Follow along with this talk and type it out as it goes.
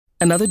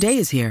Another day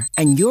is here,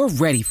 and you're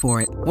ready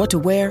for it. What to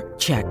wear?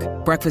 Check.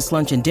 Breakfast,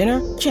 lunch, and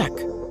dinner? Check.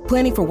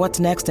 Planning for what's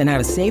next and how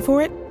to save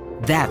for it?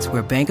 That's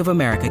where Bank of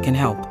America can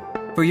help.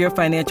 For your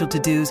financial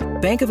to-dos,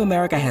 Bank of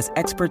America has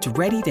experts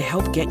ready to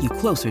help get you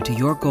closer to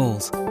your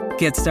goals.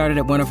 Get started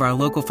at one of our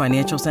local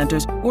financial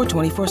centers or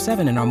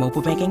 24/7 in our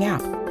mobile banking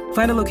app.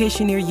 Find a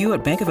location near you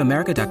at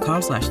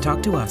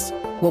bankofamerica.com/talktous.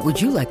 What would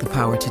you like the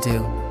power to do?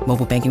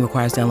 Mobile banking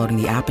requires downloading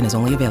the app and is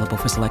only available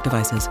for select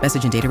devices.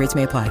 Message and data rates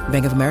may apply.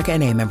 Bank of America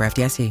N.A., member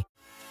FDIC.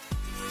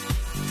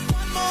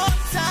 One more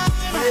time,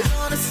 we're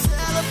gonna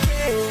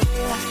celebrate.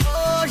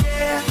 Oh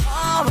yeah,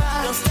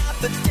 alright, don't stop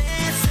the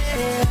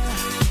dancing.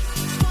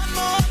 One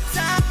more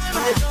time,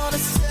 we're gonna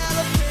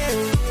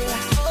celebrate.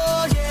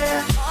 Oh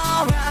yeah,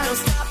 alright, don't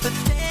stop the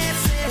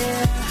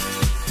dancing.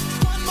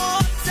 One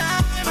more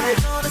time, we're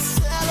gonna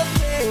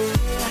celebrate.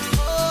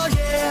 Oh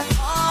yeah,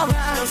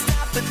 alright, don't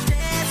stop the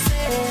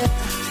dancing.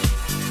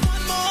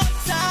 One more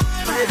time,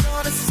 we're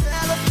gonna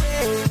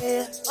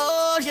celebrate.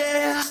 Oh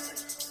yeah.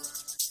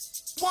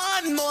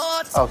 One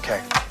more time.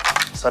 Okay,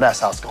 so that's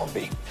how it's gonna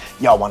be.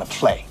 Y'all wanna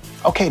play.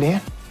 Okay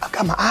then, I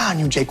got my eye on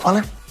you, Jay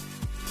Quellen.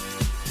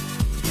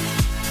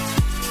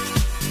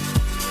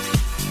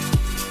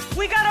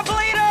 We got a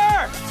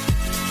bleeder!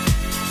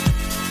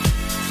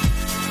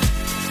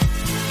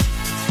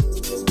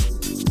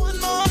 One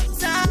more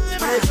time,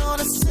 we're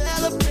gonna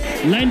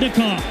celebrate.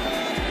 Lendekar,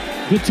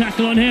 good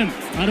tackle on him.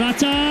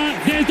 Arata,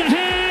 there's the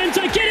hands,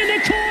 again in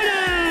the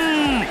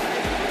corner!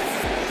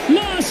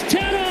 Los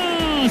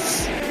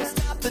Terros!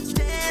 Stop the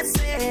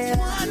dancing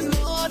one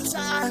more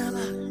time.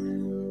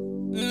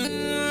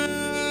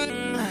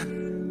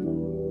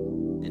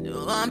 You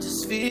know I'm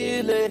just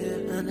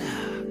feeling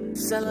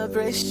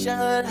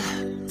celebration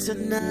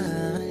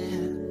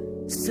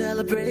tonight.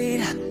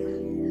 Celebrate,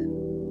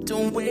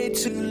 don't wait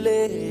too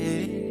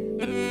late.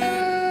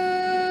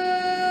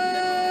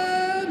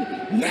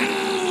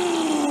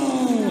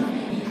 Now,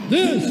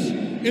 this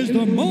is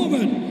the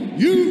moment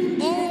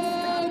you've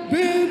all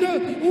been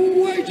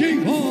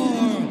waiting for.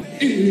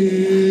 It's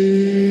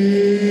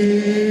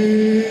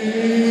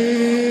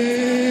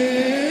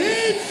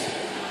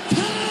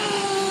time!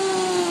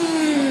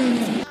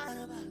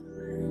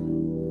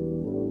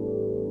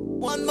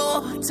 One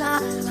more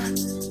time,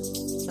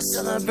 a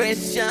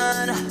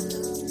celebration.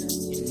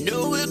 You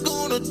know we're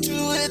gonna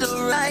do it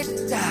right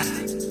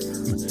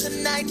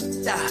tonight.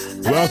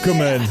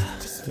 Welcome in.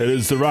 It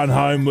is the run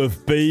home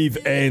with Beeve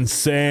and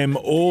Sam,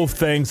 all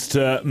thanks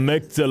to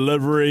Mick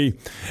Delivery.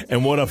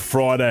 And what a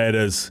Friday it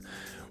is.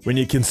 When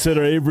you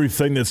consider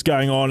everything that's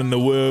going on in the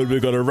world,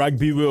 we've got a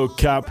Rugby World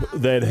Cup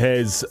that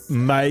has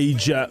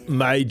major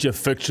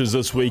fixtures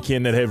this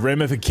weekend that have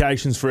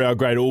ramifications for our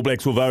great All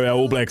Blacks, although our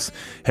All Blacks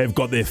have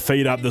got their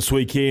feet up this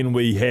weekend.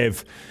 We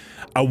have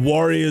a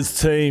Warriors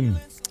team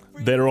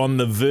that are on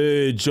the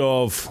verge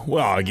of,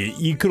 well,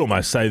 you could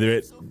almost say they're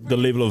at the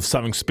level of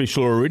something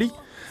special already.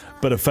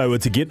 But if they were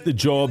to get the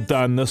job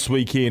done this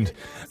weekend,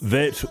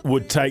 that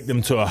would take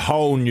them to a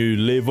whole new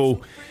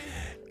level.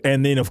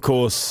 And then, of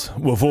course,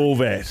 with all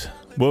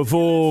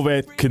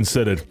that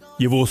considered,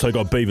 you've also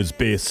got Beaver's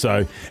best.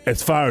 So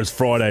as far as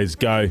Fridays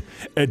go,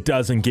 it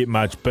doesn't get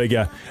much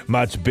bigger,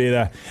 much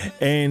better.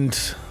 And,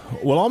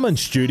 well, I'm in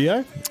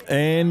studio,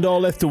 and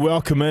I'll have to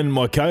welcome in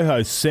my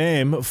co-host,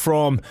 Sam,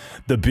 from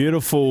the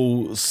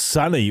beautiful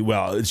sunny,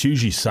 well, it's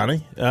usually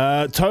sunny,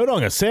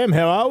 Tauranga. Sam,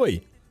 how are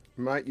we?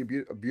 Mate,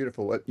 you're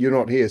beautiful. You're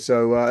not here,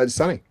 so it's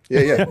sunny.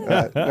 Yeah.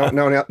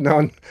 No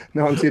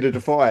one's here to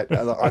defy it.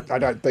 I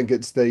don't think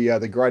it's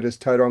the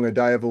greatest Tauranga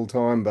day of all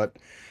time, but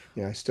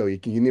you know, still,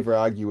 you never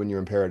argue when you're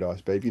in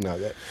paradise, babe. You know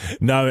that.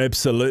 No,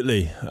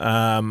 absolutely.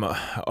 I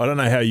don't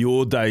know how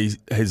your day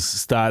has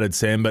started,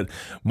 Sam, but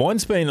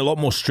mine's been a lot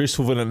more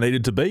stressful than it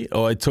needed to be.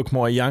 I took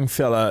my young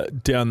fella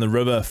down the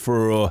river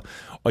for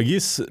I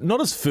guess not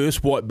his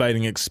first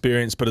whitebaiting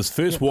experience, but his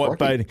first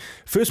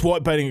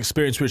whitebaiting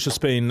experience where it's just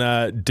been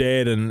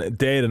dad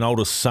and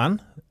oldest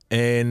son.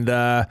 And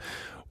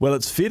well,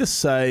 it's fair to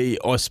say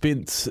I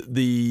spent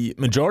the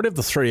majority of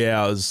the 3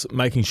 hours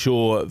making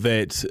sure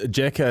that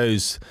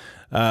Jacko's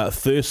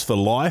thirst for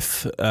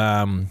life,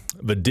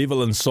 the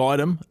devil inside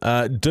him,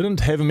 didn't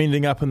have him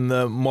ending up in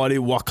the mighty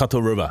Waikato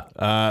River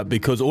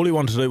because all he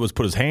wanted to do was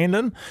put his hand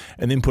in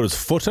and then put his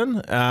foot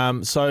in.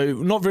 So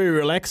not very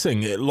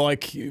relaxing,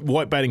 like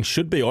whitebaiting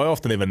should be. I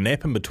often have a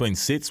nap in between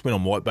sets when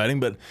I'm whitebaiting,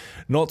 but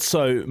not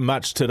so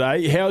much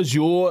today. How's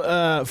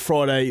your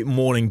Friday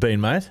morning been,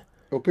 mate?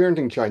 Well,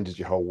 parenting changes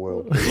your whole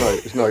world.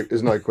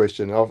 There's no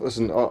question.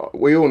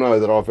 We all know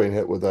that I've been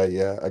hit with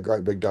a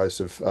great big dose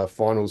of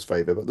finals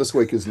fever, but this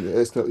week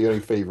that's not the only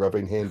fever I've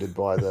been handed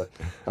by the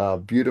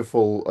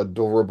beautiful,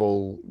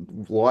 adorable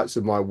lights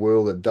of my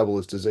world that double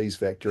as disease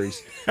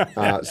factories.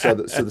 So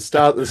the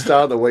start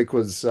of the week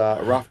was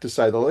rough to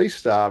say the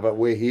least. But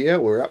we're here,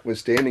 we're up, we're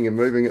standing and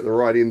moving at the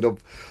right end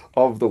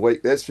of the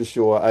week, that's for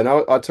sure. And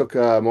I took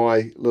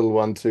my little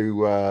one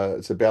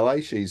to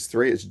ballet. She's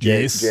 3. It's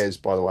jazz. Yes. Jazz,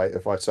 by the way.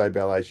 If I say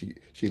ballet, she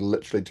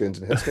literally turns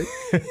and hits me.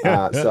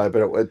 But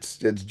it's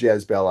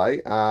jazz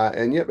ballet.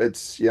 And yep,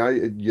 it's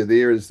you're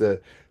there as the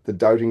the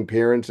doting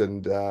parent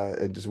and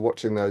just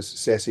watching those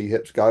sassy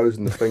hips goes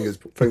and the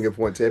finger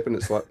points happen.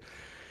 It's like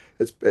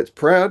it's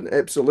proud,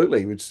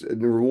 absolutely. It's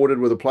rewarded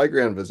with a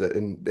playground visit,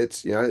 and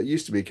that's it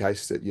used to be a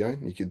case that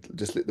you could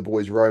just let the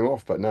boys roam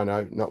off, but no,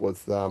 not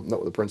with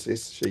the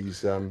princess.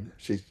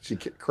 She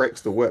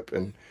cracks the whip,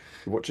 and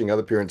you're watching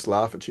other parents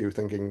laugh at you,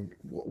 thinking,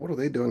 what are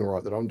they doing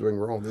right that I'm doing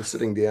wrong? They're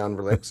sitting down,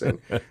 relaxing.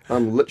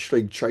 I'm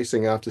literally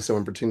chasing after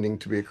someone, pretending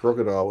to be a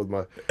crocodile with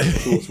my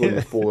shorts wanting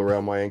to fall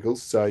around my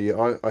ankles. So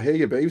yeah, I hear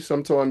you, Beef.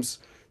 Sometimes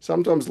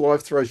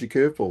life throws you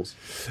curveballs.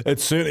 It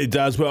certainly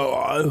does.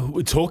 Well,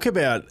 we talk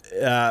about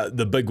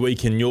the big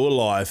week in your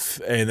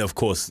life, and of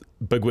course,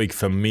 big week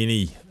for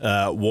many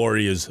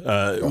Warriors.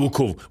 We'll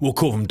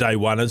call them day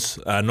oneers,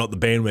 not the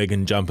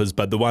bandwagon jumpers,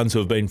 but the ones who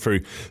have been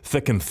through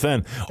thick and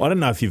thin. I don't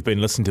know if you've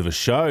been listening to the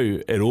show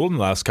at all in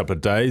the last couple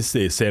of days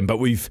there, Sam, but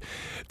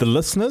the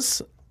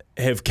listeners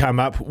have come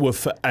up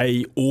with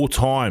a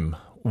all-time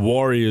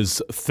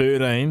Warriors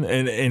 13,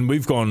 and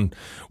we've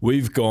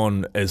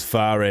gone as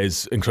far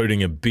as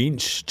including a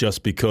bench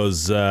just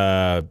because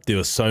there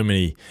were so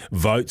many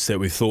votes that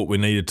we thought we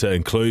needed to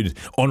include.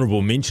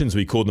 Honourable mentions,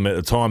 we called them at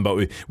the time,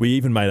 but we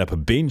even made up a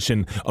bench.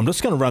 And I'm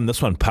just going to run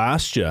this one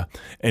past you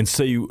and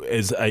see,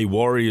 as a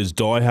Warriors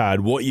diehard,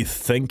 what you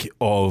think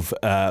of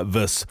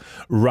this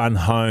run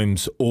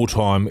home's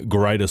all-time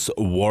greatest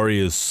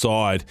Warriors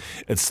side.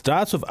 It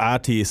starts with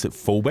RTS at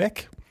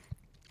fullback.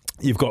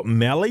 You've got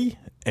Mally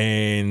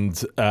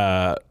and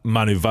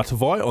Manu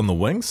Vatuvai on the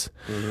wings.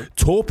 Mm-hmm.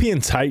 Torpy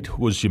and Tate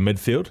was your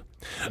midfield.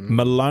 Mm-hmm.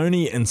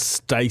 Maloney and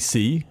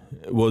Stacey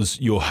was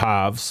your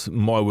halves.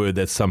 My word,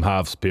 that's some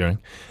halves pairing.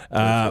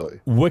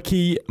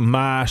 Wiki,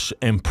 Marsh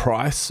and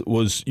Price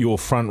was your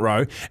front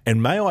row.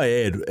 And may I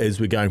add,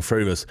 as we're going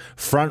through this,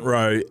 front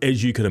row,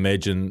 as you can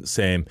imagine,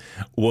 Sam,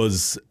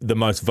 was the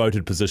most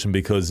voted position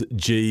because,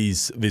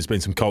 there's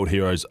been some cold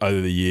heroes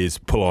over the years.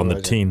 Pull on the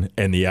 10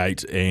 and the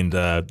 8 and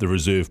the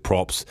reserve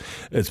props.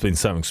 It's been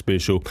something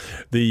special.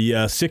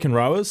 The second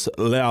rowers,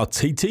 Lau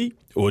Titi,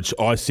 which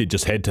I said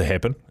just had to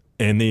happen,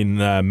 and then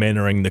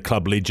Mannering, the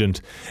club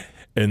legend,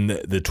 in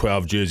the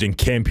 12 jersey. And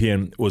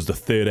Campion was the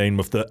 13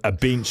 with a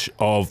bench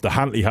of the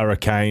Huntley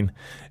Hurricane,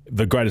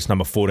 the greatest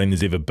number 14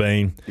 there's ever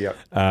been. Yep.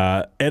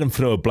 Adam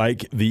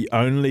Whenua-Blake, the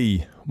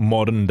only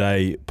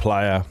modern-day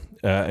player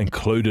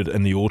included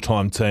in the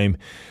all-time team.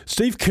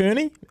 Steve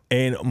Kearney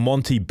and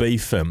Monty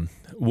Beefham.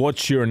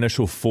 What's your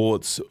initial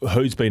thoughts?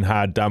 Who's been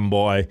hard done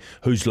by?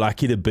 Who's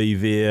lucky to be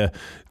there?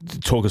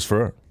 Talk us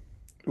through it.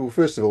 Well,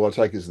 first of all, I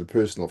take it as the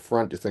personal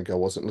affront. You think I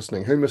wasn't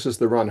listening? Who misses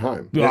the run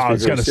home? I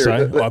was going to say, I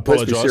apologise.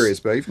 Let's be serious,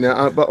 Beef.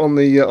 Now, but on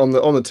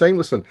the team,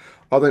 listen,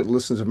 I think the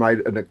listeners have made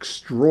an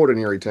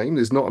extraordinary team.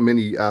 There's not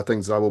many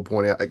things that I will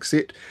point out,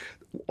 except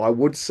I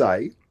would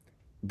say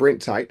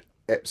Brent Tate,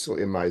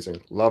 absolutely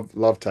amazing. Love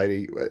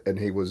Tatey, and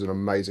he was an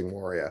amazing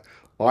Warrior.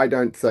 I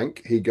don't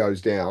think he goes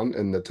down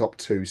in the top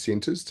two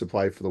centres to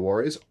play for the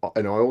Warriors,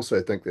 and I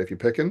also think that if you're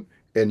picking,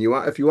 and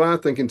if you are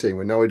thinking team,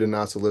 we know we didn't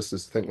ask the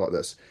listeners to think like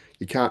this.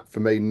 You can't, for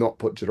me, not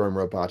put Jerome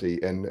Ropati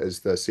in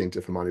as the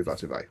centre for Manu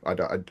Vatuvei.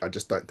 I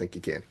just don't think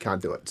you can.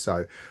 Can't do it.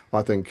 So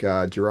I think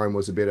Jerome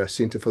was a better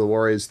centre for the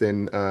Warriors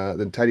than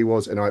Tatey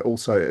was, and I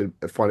also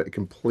find it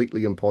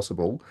completely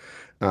impossible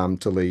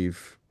to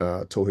leave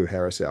Tohu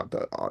Harris out.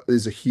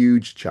 There's a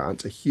huge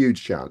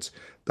chance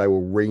they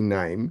will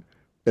rename,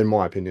 in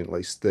my opinion at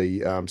least,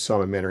 the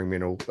Simon Mannering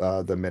medal,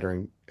 the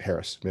Mannering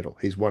Harris medal.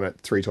 He's won it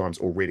 3 times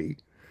already.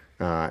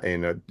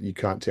 And you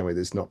can't tell me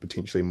there's not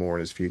potentially more in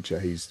his future.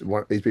 He's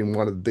been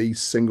one of the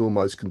single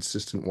most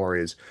consistent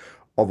Warriors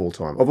of all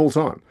time.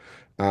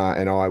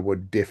 And I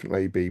would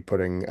definitely be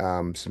putting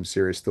some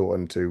serious thought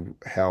into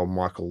how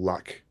Michael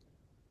Luck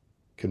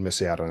can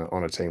miss out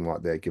on a team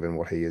like that, given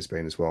what he has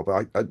been as well.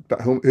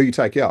 But who you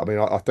take out? I mean,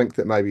 I think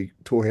that maybe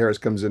Tor Harris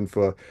comes in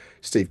for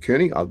Steve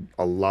Kearney.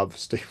 I love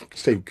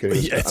Steve Kearney.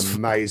 Yes.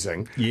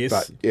 Amazing.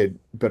 Yes.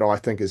 But I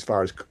think as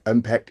far as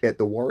impact at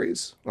the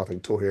Warriors, I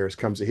think Tor Harris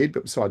comes ahead.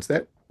 But besides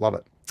that, love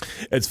it.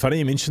 It's funny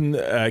you mentioned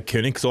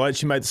Kearney, because I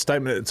actually made the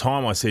statement at the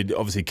time. I said,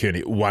 obviously,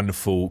 Kearney,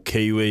 wonderful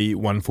Kiwi,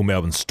 wonderful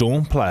Melbourne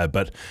Storm player,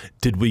 but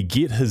did we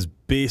get his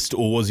best,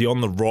 or was he on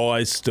the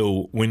rise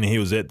still when he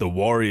was at the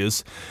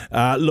Warriors?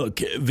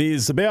 Look,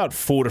 there's about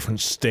 4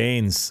 different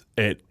stands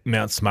at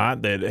Mount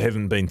Smart that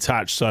haven't been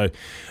touched. So,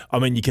 I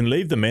mean, you can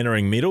leave the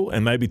Mannering medal,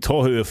 and maybe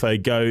Tohu, if they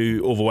go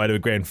all the way to a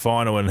grand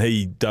final and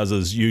he does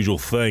his usual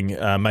thing,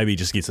 maybe he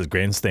just gets his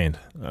grandstand.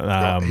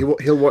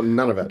 He'll want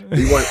none of it.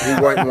 He won't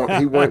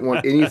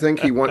want anything.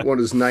 He won't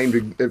want his name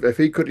to. If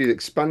he could, he'd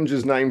expunge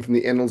his name from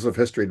the annals of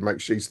history to make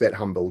sure he's that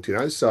humbled.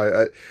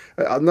 So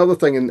another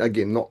thing, and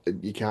again,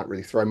 you can't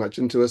really throw much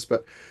into us,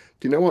 but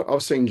do you know what?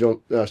 I've seen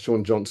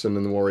Sean Johnson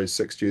in the Warriors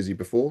 6 jersey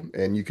before,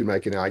 and you can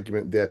make an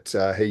argument that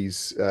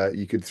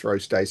you could throw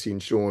Stacey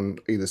and Sean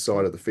either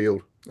side of the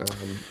field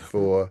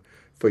for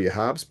your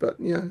halves. But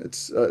yeah,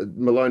 it's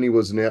Maloney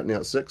was an out and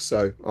out 6,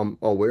 so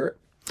I'll wear it.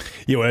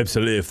 Yeah, well,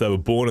 absolutely. If they were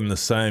born in the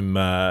same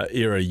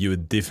era, you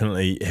would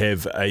definitely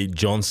have a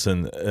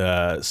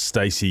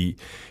Johnson-Stacey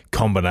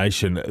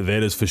combination.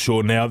 That is for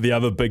sure. Now, the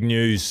other big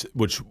news,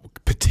 which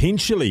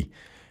potentially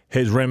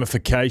has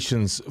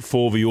ramifications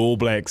for the All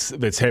Blacks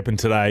that's happened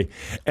today.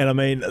 And I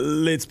mean,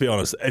 let's be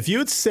honest, if you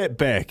had sat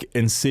back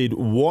and said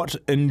what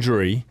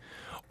injury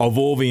of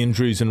all the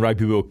injuries in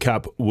Rugby World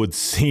Cup would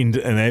send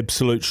an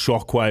absolute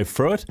shockwave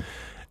through it,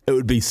 it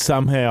would be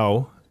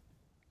somehow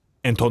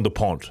Anton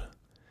Dupont.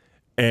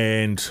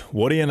 And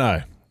what do you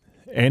know?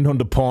 Anton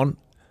Dupont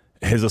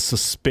has a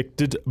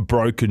suspected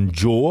broken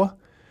jaw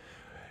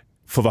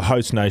for the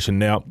host nation.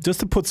 Now, just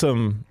to put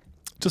some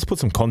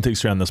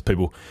context around this,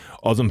 people,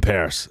 I was in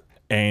Paris,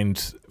 and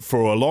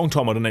for a long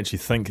time I didn't actually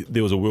think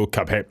there was a World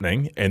Cup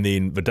happening, and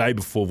then the day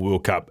before the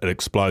World Cup it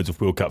explodes with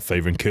World Cup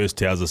fever, and Kirst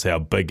tells us how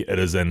big it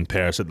is in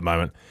Paris at the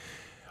moment.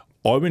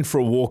 I went for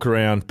a walk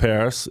around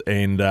Paris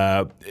and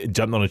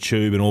jumped on a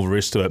tube and all the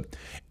rest of it.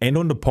 And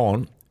on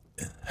Dupont,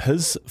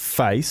 his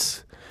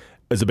face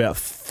is about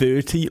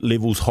 30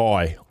 levels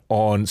high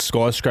on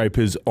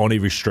skyscrapers on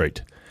every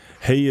street.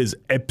 He is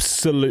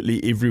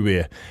absolutely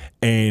everywhere,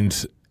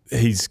 and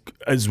he's,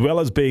 as well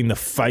as being the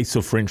face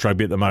of French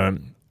rugby at the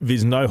moment,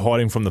 there's no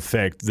hiding from the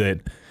fact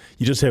that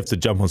you just have to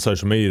jump on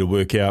social media to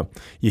work out.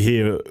 You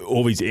hear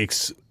all these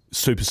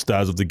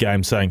ex-superstars of the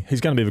game saying,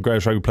 he's going to be the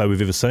greatest rugby player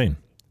we've ever seen.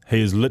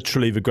 He is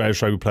literally the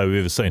greatest rugby player we've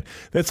ever seen.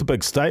 That's a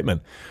big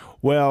statement.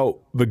 Well,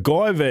 the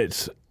guy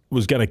that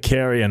was going to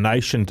carry a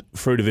nation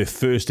through to their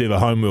first ever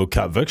home World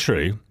Cup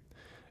victory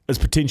is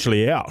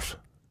potentially out.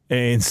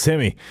 And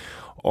Sammy,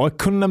 I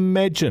couldn't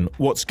imagine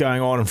what's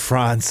going on in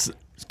France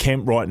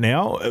camp right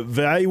now.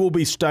 They will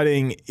be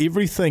studying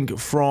everything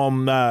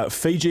from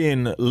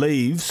Fijian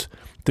leaves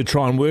to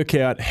try and work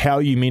out how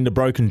you mend a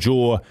broken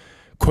jaw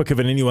quicker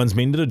than anyone's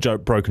mended a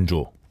broken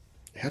jaw.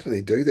 How do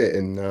they do that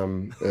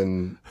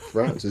in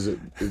France? Is it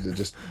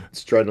just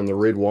straight on the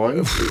red wine?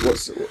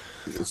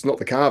 It's not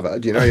the carver,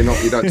 you know.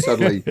 You don't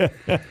suddenly.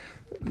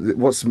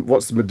 What's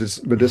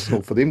the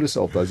medicinal for them to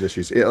solve those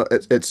issues?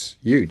 It's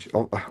huge.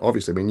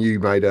 Obviously, I mean, you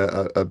made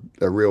a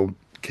real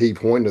key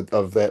point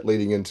of that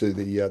leading into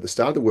the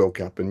start of the World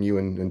Cup, and you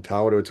and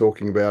Tawada were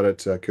talking about it.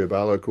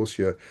 Kurbalo, of course,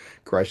 your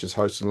gracious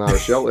host in La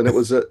Rochelle, and it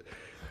was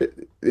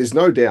there's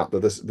no doubt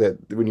that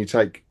when you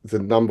take the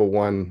number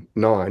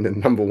 1-9 and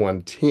number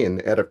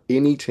 1-10 out of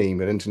any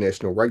team in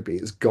international rugby,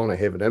 it's going to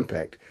have an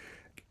impact.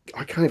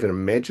 I can't even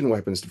imagine what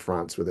happens to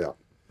France without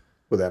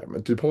him.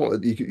 And to the point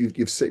that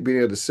you've been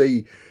able to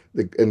see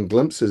in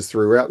glimpses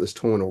throughout this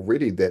tournament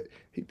already that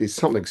there's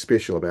something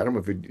special about him.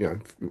 If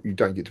you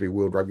don't get to be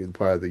World Rugby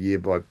Player of the Year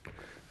by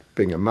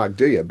being a mug,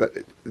 do you? But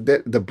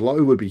the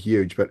blow would be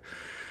huge. But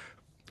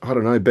I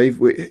don't know, Beef.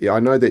 I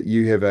know that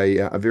you have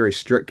a very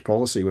strict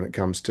policy when it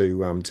comes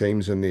to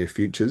teams and their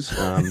futures,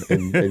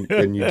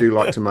 and you do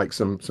like to make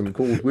some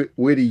calls.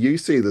 Where do you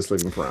see this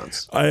leaving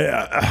France?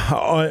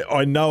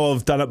 I know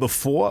I've done it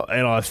before,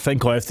 and I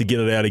think I have to get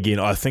it out again.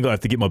 I think I have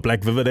to get my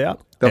black Vivid out.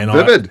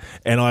 Vivid?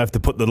 I have to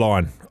put the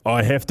line.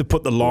 I have to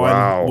put the line,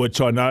 wow. Which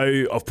I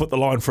know I've put the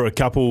line for a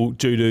couple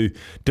due to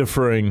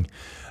differing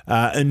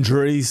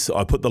injuries.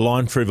 I put the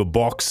line through the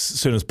box as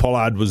soon as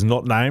Pollard was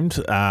not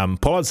named.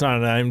 Pollard's not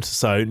named,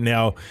 so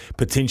now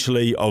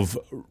potentially I've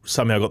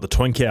somehow got the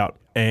twink out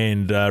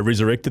and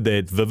resurrected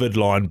that Vivid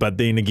line. But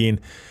then again,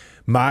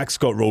 Mark's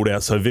got ruled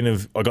out, so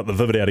then I got the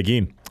Vivid out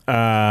again.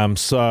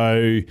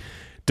 So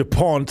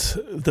Dupont,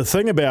 the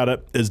thing about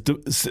it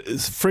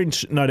is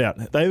French, no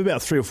doubt, they have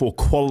about 3 or 4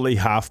 quality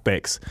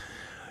halfbacks.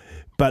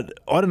 But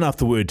I don't know if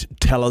the word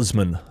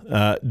talisman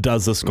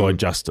does this guy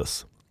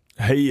justice.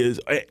 He is,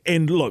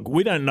 and look,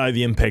 we don't know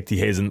the impact he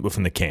has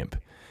within the camp.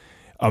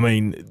 I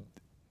mean,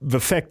 the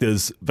fact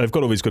is, they've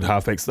got all these good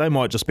halfbacks. They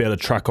might just be able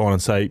to truck on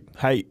and say,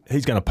 hey,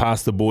 he's going to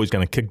pass the ball, he's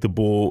going to kick the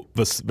ball,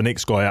 the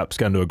next guy up is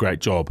going to do a great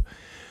job.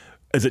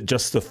 Is it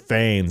just the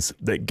fans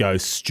that go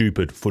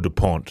stupid for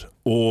Dupont?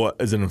 Or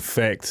is it in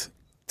fact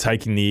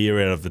taking the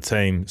air out of the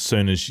team as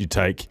soon as you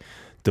take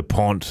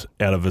Dupont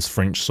out of his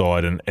French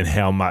side and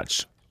how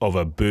much of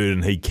a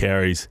burden he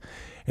carries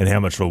and how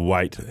much of a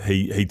weight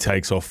he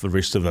takes off the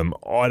rest of them?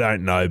 I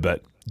don't know,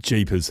 but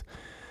jeepers.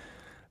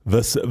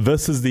 This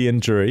is the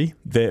injury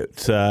that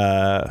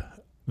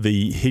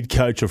the head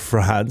coach of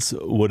France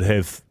would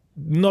have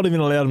not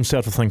even allowed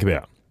himself to think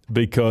about,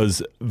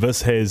 because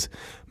this has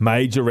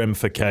major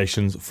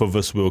ramifications for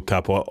this World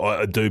Cup.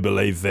 I do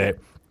believe that.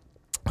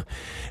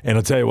 And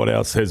I'll tell you what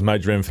else has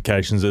major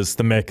ramifications is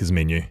the Macca's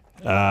menu.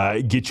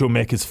 Get your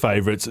Macca's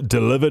favourites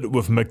delivered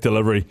with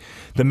McDelivery.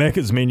 The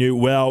Macca's menu,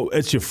 well,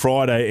 it's your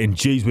Friday, and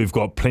geez, we've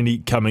got plenty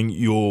coming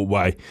your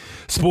way.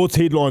 Sports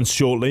headlines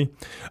shortly.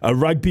 A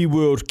Rugby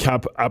World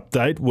Cup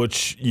update,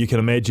 which you can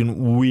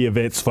imagine where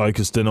that's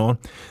focused in on.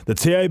 The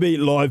TAB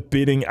live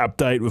betting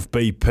update with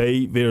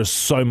BP. There is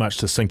so much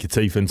to sink your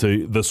teeth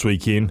into this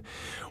weekend.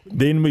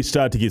 Then we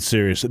start to get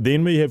serious.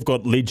 Then we have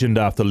got legend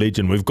after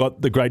legend. We've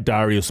got the great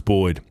Darius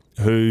Boyd,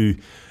 who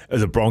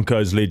is a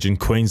Broncos legend,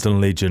 Queensland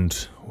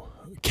legend,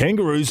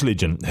 Kangaroos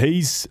legend.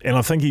 And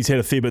I think he's had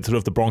a fair bit to do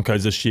with the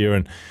Broncos this year,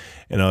 and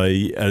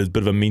a bit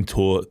of a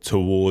mentor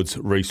towards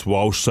Reece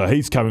Walsh. So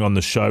he's coming on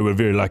the show. We're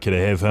very lucky to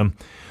have him.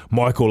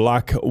 Michael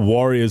Luck,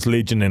 Warriors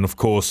legend, and of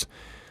course,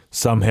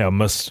 somehow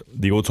missed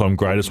the all-time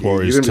greatest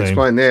Warriors You're team.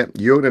 explain that.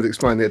 You're going to have to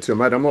explain that to him,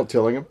 mate. I'm not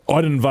telling him.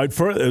 I didn't vote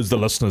for it. It was the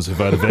listeners who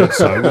voted that,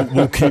 so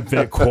we'll keep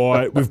that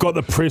quiet. We've got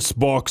the press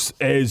box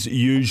as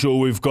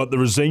usual. We've got the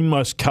Rosine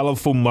most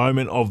colourful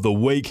moment of the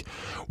week.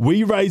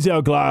 We raise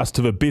our glass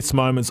to the best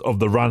moments of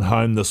the run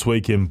home this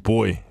week, and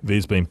boy,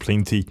 there's been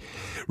plenty.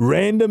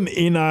 Random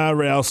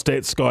NRL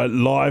Stats Guy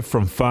live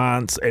from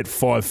France at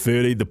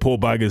 5:30. The poor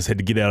buggers had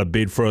to get out of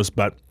bed for us,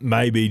 but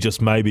maybe,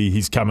 just maybe,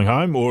 he's coming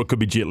home, or it could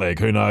be jet lag.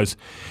 Who knows?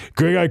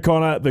 Greg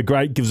O'Connor, the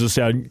great, gives us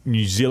our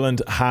New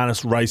Zealand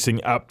harness racing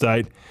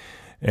update.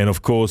 And,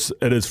 of course,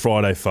 it is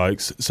Friday,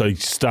 folks, so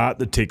start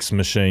the text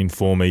machine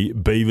for me.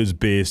 Beaver's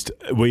best.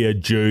 We are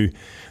due.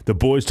 The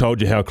boys told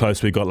you how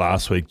close we got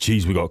last week.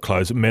 Geez, we got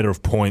close. A matter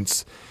of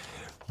points.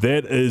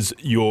 That is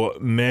your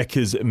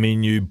Macca's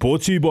menu,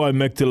 brought to you by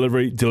Mick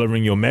Delivery,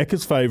 delivering your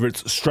Macca's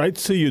favourites straight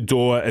to your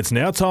door. It's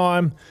now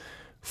time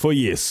for,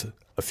 yes,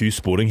 a few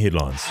sporting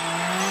headlines.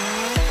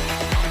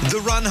 The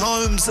Run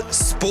Home's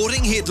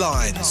sporting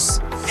headlines.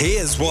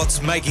 Here's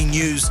what's making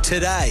news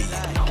today.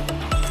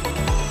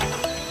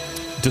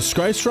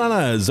 Disgraced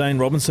runner Zane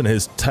Robinson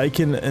has been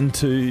taken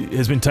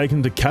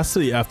into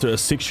custody after a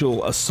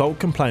sexual assault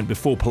complaint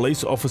before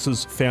police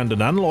officers found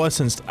an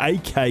unlicensed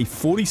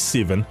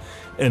AK-47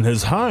 in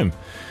his home.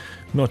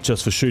 Not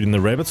just for shooting the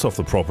rabbits off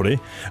the property.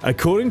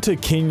 According to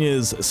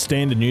Kenya's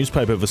Standard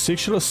newspaper, the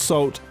sexual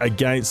assault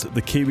against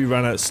the Kiwi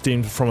runner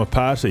stemmed from a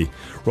party.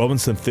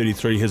 Robinson,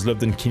 33, has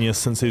lived in Kenya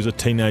since he was a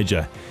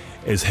teenager,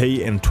 as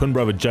he and twin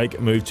brother Jake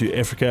moved to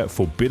Africa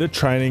for better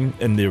training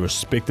in their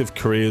respective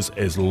careers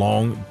as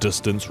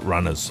long-distance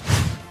runners.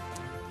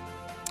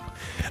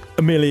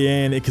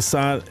 Emilianne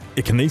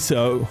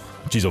Ikaniso,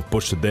 geez, I've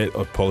butchered that,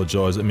 I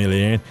apologise,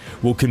 Emilianne,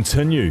 will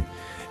continue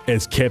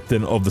as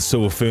captain of the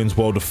Silver Ferns,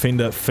 while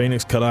defender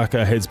Phoenix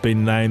Karaka has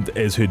been named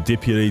as her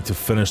deputy to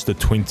finish the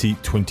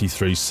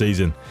 2023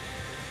 season.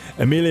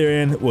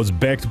 Emilianne was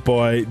backed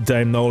by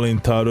Dame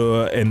Nolene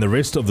Taurua and the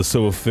rest of the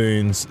Silver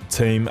Ferns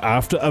team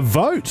after a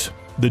vote.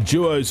 The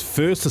duo's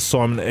first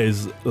assignment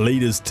as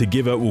leaders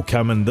together will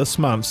come in this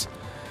month's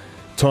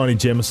Tiny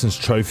Jamison's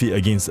Trophy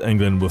against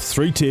England, with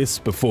 3 tests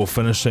before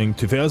finishing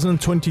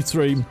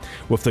 2023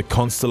 with the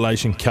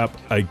Constellation Cup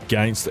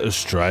against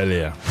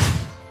Australia.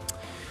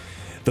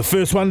 The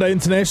first one-day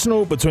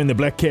international between the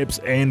Black Caps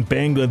and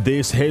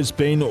Bangladesh has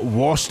been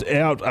washed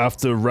out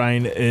after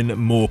rain in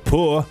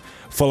Morpur.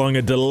 Following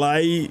a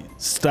delayed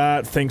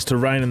start thanks to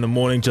rain in the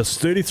morning,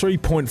 just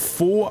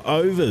 33.4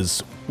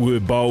 overs were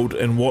bowled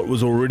in what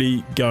was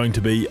already going to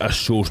be a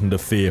shortened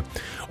affair.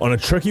 On a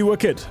tricky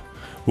wicket,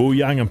 Will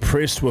Young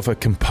impressed with a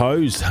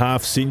composed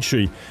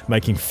half-century,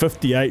 making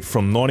 58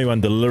 from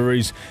 91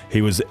 deliveries.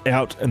 He was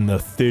out in the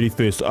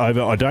 31st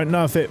over. I don't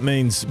know if that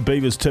means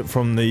Beaver's tip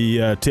from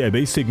the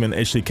TAB segment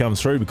actually comes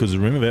through, because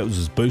remember, that was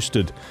his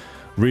boosted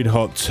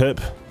red-hot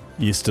tip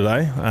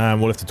yesterday.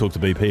 We'll have to talk to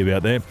BP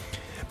about that.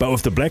 But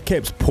with the Black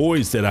Caps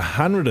poised at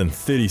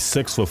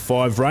 136 for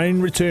 5, rain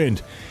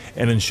returned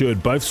and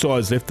ensured both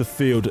sides left the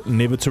field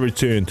never to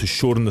return, to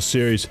shorten the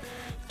series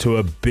to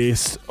a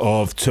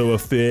best-of-2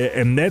 affair.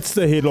 And that's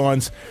the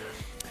headlines.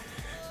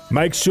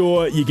 Make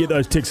sure you get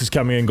those texts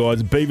coming in,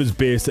 guys. Beaver's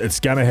best. It's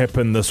going to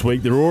happen this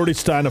week. They're already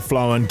starting to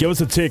flow in. Give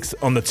us a text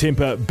on the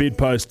Temper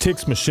Bedpost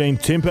text machine.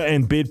 Temper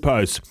and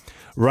Bedpost.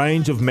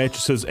 Range of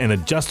mattresses and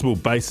adjustable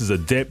bases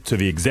adapt to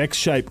the exact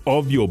shape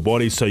of your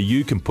body so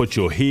you can put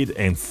your head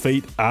and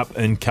feet up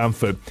in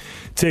comfort.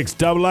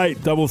 Text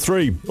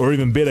 8833, or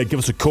even better, give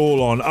us a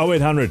call on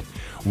 0800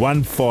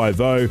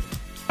 150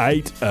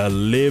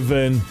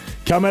 811.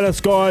 Come at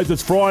us, guys.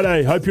 It's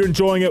Friday. Hope you're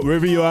enjoying it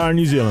wherever you are in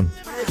New Zealand.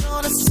 We're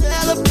gonna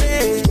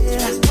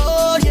celebrate.